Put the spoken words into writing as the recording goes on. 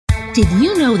Did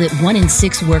you know that 1 in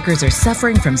 6 workers are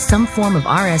suffering from some form of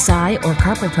RSI or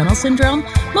carpal tunnel syndrome,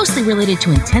 mostly related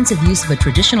to intensive use of a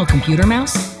traditional computer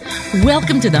mouse?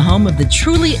 Welcome to the home of the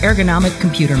truly ergonomic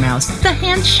computer mouse, the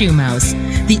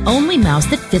HandShoeMouse, the only mouse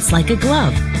that fits like a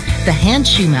glove. The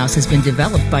HandShoeMouse has been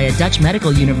developed by a Dutch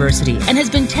medical university and has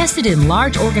been tested in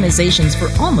large organizations for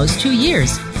almost 2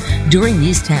 years. During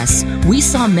these tests, we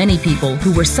saw many people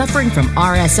who were suffering from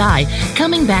RSI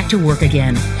coming back to work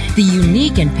again. The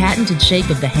unique and patented shape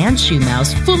of the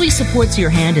HandShoeMouse fully supports your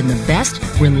hand in the best,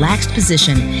 relaxed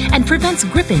position and prevents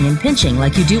gripping and pinching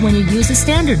like you do when you use a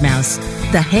standard mouse.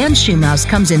 The HandShoeMouse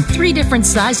comes in 3 different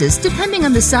sizes depending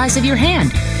on the size of your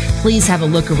hand. Please have a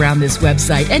look around this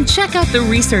website and check out the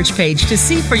research page to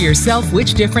see for yourself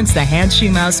which difference the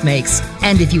HandShoeMouse makes.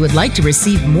 And if you would like to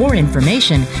receive more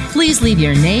information, please leave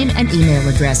your name and email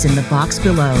address in the box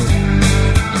below.